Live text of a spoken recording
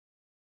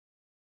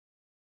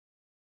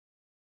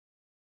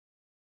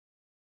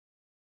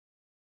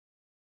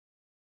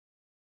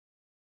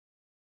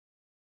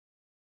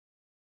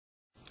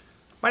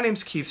My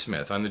name's Keith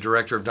Smith. I'm the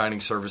Director of Dining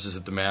Services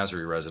at the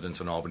Massry residence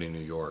in Albany, New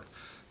York.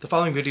 The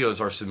following video is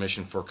our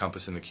submission for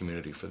Compass in the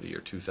Community for the year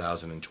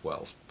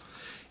 2012.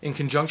 In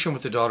conjunction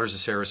with the Daughters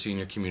of Sarah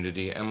Senior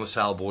Community and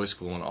LaSalle Boys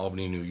School in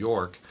Albany, New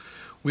York,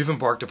 we've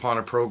embarked upon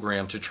a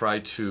program to try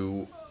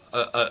to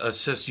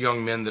assist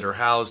young men that are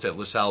housed at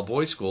LaSalle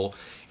Boys School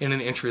in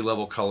an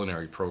entry-level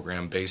culinary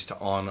program based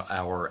on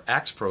our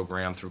ACTS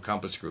program through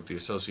Compass Group, the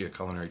Associate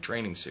Culinary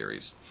Training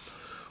Series.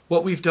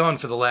 What we've done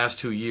for the last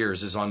 2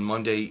 years is on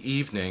Monday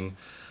evening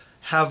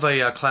have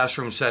a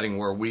classroom setting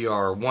where we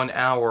are 1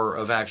 hour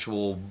of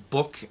actual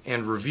book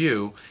and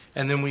review,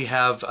 and then we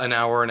have an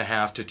hour and a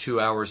half to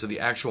 2 hours of the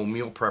actual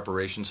meal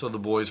preparation so the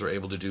boys are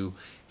able to do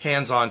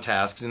hands-on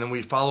tasks, and then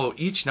we follow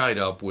each night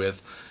up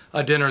with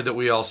a dinner that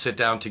we all sit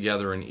down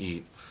together and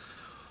eat.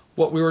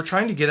 What we were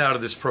trying to get out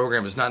of this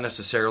program is not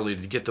necessarily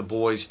to get the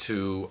boys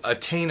to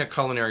attain a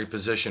culinary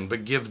position,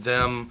 but give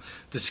them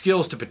the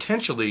skills to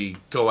potentially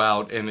go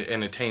out and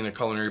attain a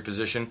culinary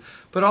position,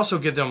 but also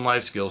give them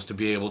life skills to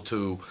be able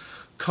to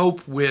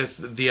cope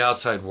with the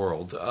outside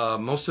world.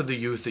 Most of the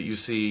youth that you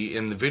see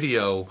in the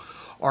video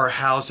are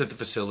housed at the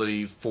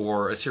facility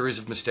for a series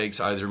of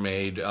mistakes either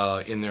made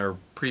in their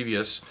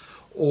previous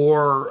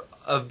or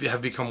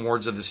have become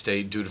wards of the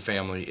state due to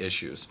family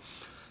issues.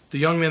 The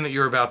young men that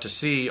you're about to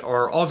see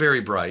are all very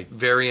bright,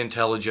 very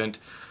intelligent,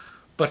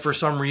 but for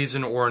some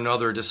reason or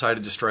another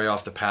decided to stray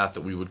off the path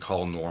that we would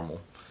call normal.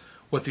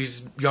 What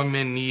these young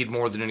men need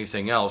more than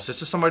anything else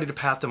is somebody to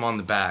pat them on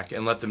the back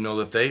and let them know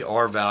that they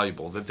are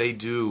valuable, that they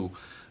do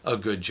a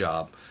good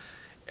job.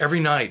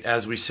 Every night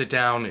as we sit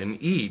down and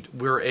eat,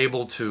 we're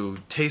able to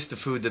taste the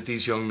food that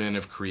these young men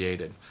have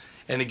created.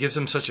 And it gives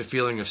them such a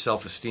feeling of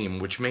self-esteem,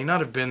 which may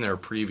not have been there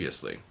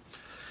previously.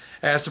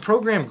 As the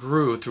program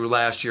grew through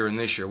last year and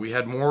this year, we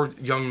had more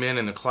young men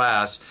in the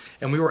class,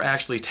 and we were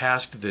actually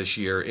tasked this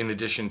year, in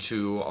addition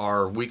to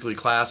our weekly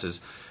classes,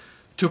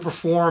 to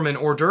perform an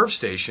hors d'oeuvre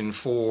station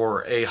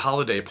for a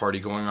holiday party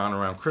going on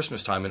around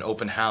Christmas time, an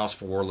open house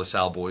for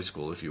LaSalle Boys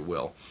School, if you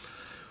will.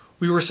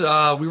 We were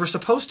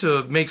supposed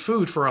to make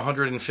food for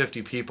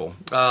 150 people.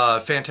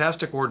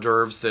 Fantastic hors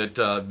d'oeuvres that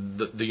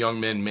the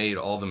young men made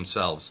all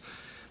themselves.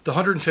 The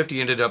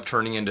 150 ended up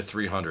turning into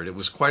 300. It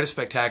was quite a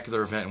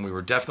spectacular event, and we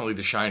were definitely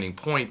the shining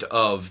point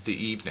of the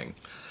evening.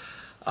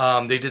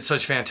 They did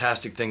such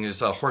fantastic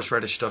things as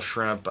horseradish stuffed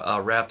shrimp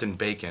wrapped in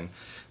bacon.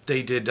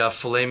 They did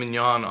filet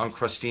mignon on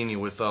crostini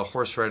with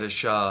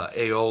horseradish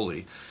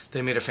aioli.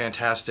 They made a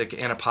fantastic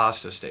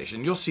antipasta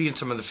station. You'll see in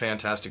some of the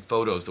fantastic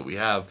photos that we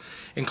have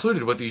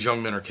included what these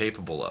young men are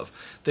capable of.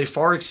 They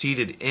far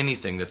exceeded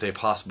anything that they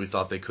possibly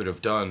thought they could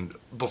have done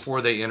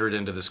before they entered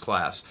into this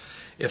class.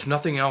 If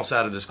nothing else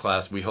out of this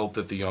class, we hope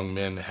that the young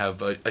men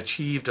have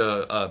achieved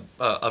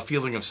a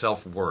feeling of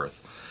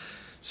self-worth.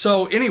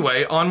 So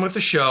anyway, on with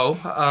the show.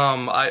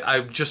 I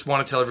just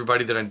want to tell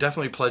everybody that I'm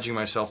definitely pledging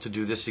myself to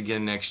do this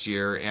again next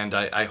year, and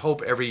I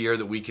hope every year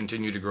that we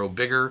continue to grow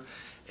bigger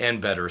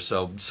and better.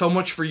 So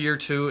much for year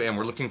 2, and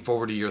we're looking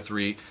forward to year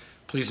 3.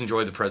 Please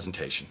enjoy the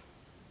presentation.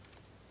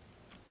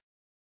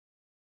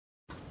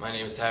 My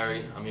name is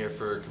Harry. I'm here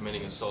for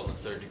committing assault in the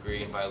 3rd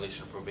degree in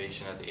violation of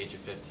probation at the age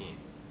of 15.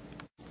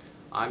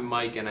 I'm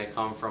Mike, and I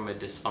come from a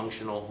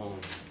dysfunctional home.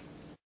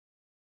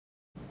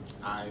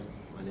 Hi,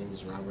 my name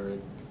is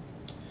Robert.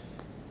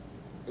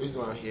 The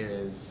reason why I'm here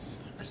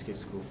is I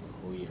skipped school for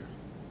a whole year.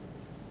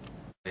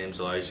 My name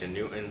is Elijah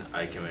Newton.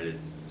 I committed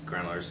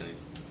grand larceny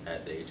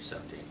at the age of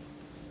 17.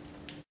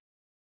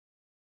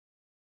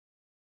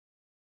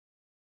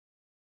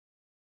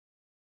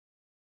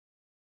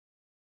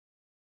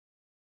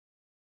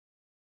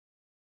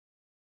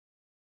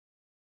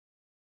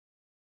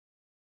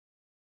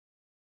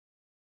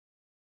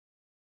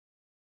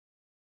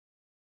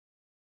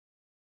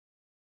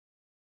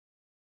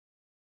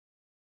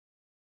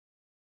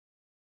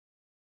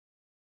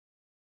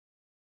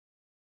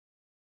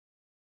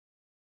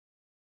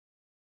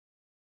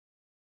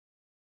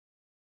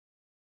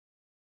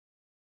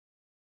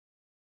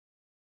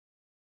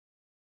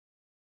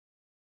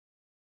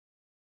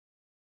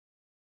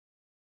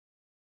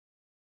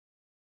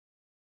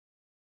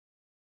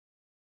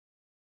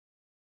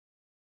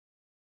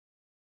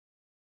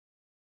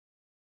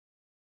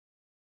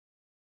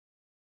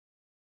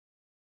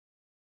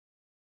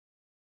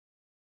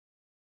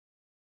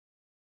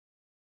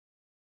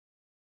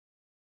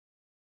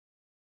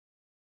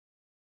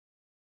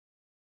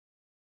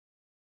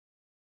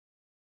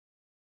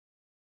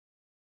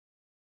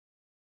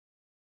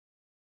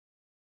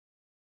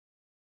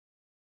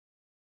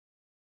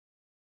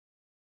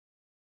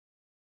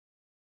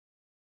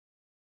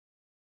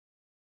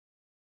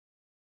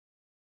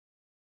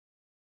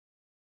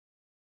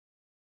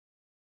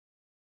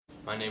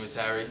 My name is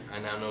Harry. I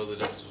now know the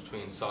difference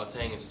between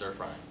sauteing and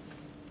stir-frying.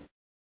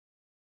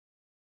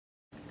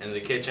 In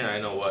the kitchen, I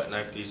know what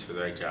knife to use for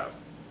the right job.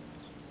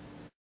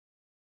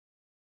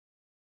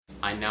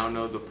 I now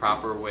know the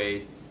proper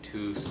way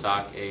to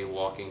stock a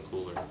walk-in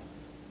cooler.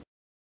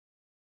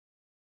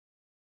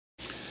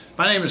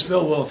 My name is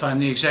Bill Wolf. I'm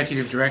the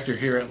Executive Director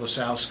here at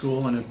LaSalle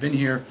School and have been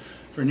here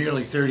for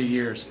nearly 30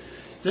 years.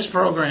 This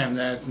program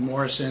that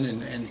Morrison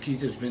and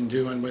Keith has been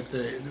doing with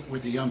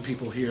the young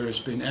people here has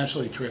been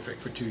absolutely terrific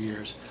for 2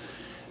 years.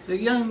 The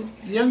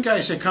young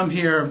guys that come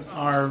here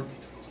are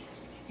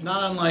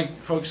not unlike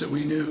folks that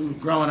we knew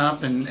growing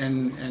up,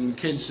 and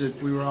kids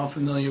that we were all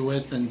familiar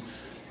with, and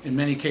in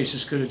many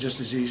cases could have just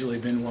as easily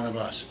been one of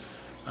us.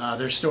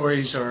 Their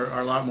stories are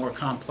a lot more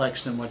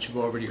complex than what you've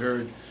already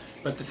heard,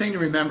 but the thing to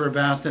remember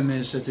about them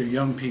is that they're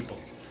young people.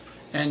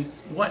 And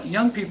what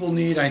young people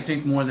need, I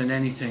think, more than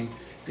anything,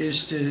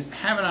 is to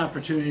have an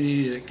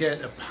opportunity to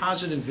get a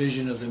positive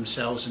vision of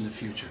themselves in the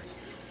future.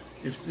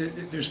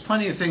 There's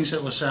plenty of things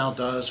that LaSalle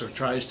does or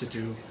tries to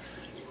do,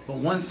 but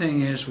one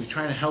thing is we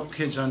try to help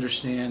kids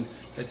understand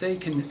that they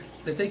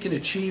can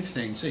achieve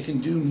things. They can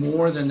do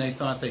more than they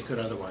thought they could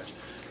otherwise.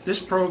 This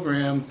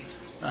program,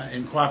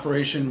 in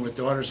cooperation with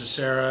Daughters of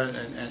Sarah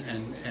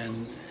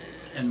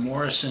and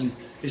Morrison,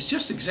 is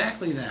just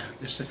exactly that.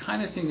 It's the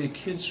kind of thing that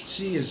kids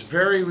see as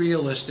very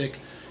realistic,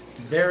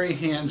 very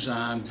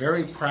hands-on,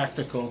 very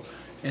practical,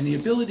 and the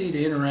ability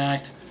to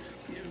interact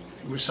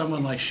with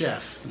someone like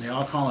Chef, and they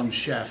all call him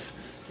Chef,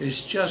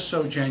 is just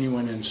so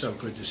genuine and so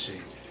good to see.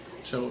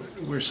 So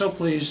we're so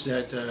pleased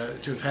that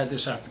to have had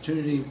this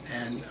opportunity,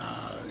 and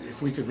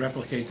if we could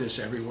replicate this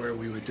everywhere,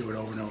 we would do it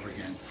over and over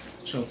again.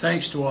 So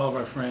thanks to all of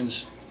our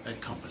friends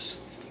at Compass.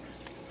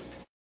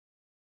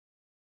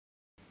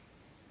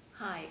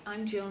 Hi,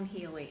 I'm Joan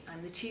Healy.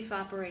 I'm the Chief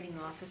Operating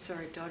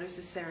Officer at Daughters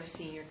of Sarah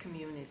Senior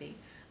Community.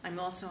 I'm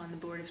also on the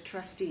Board of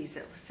Trustees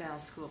at LaSalle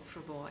School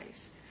for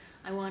Boys.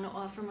 I want to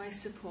offer my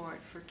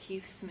support for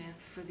Keith Smith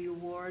for the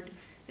award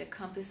that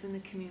Compass in the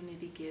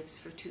Community gives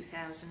for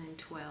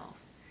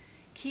 2012.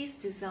 Keith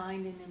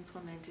designed and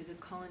implemented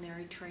a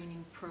culinary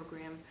training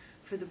program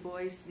for the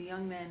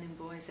young men and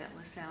boys at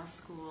LaSalle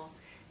School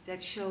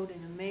that showed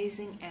an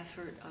amazing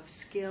effort of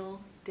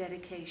skill,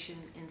 dedication,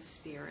 and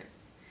spirit.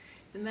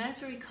 The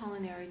Massry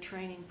Culinary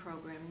Training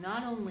Program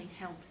not only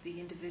helped the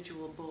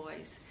individual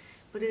boys,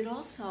 but it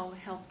also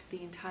helped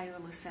the entire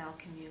LaSalle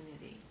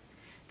community.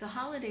 The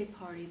holiday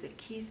party that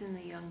Keith and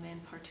the young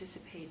men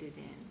participated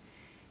in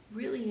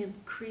really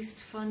increased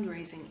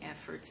fundraising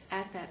efforts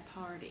at that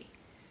party.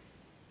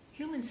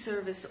 Human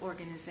service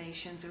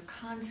organizations are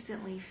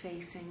constantly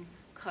facing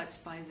cuts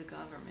by the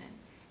government,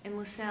 and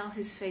LaSalle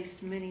has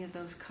faced many of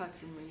those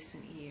cuts in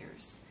recent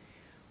years.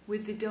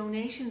 With the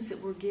donations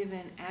that were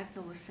given at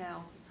the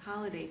LaSalle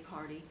holiday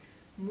party,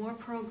 more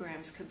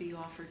programs could be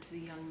offered to the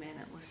young men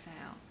at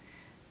LaSalle.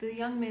 The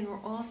young men were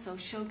also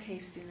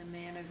showcased in a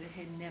manner that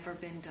had never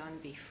been done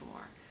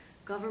before.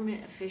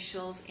 Government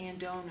officials and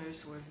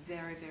donors were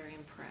very, very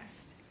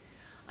impressed.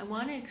 I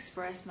want to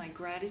express my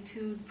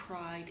gratitude,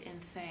 pride,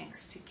 and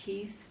thanks to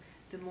Keith,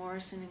 the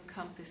Morrison and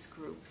Compass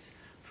groups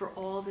for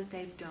all that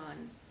they've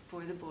done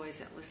for the boys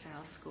at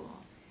LaSalle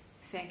School.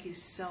 Thank you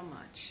so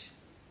much.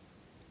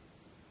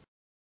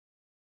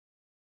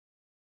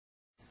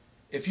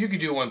 If you could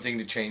do one thing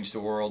to change the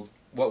world,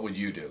 what would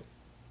you do?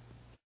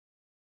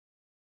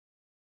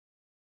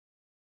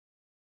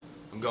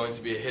 I'm going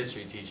to be a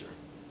history teacher.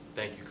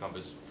 Thank you,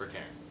 Compass, for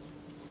caring.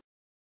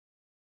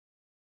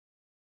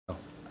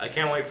 I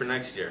can't wait for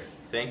next year.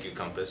 Thank you,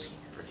 Compass,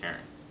 for caring.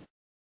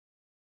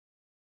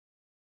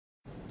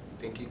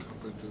 Thank you,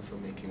 Compass Group, for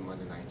making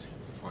Monday nights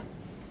fun.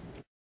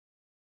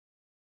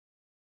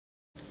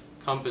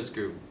 Compass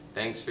Group,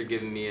 thanks for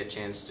giving me a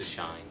chance to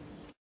shine.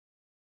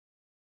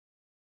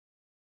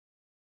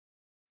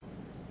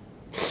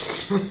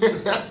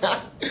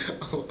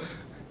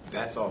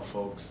 That's all,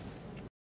 folks.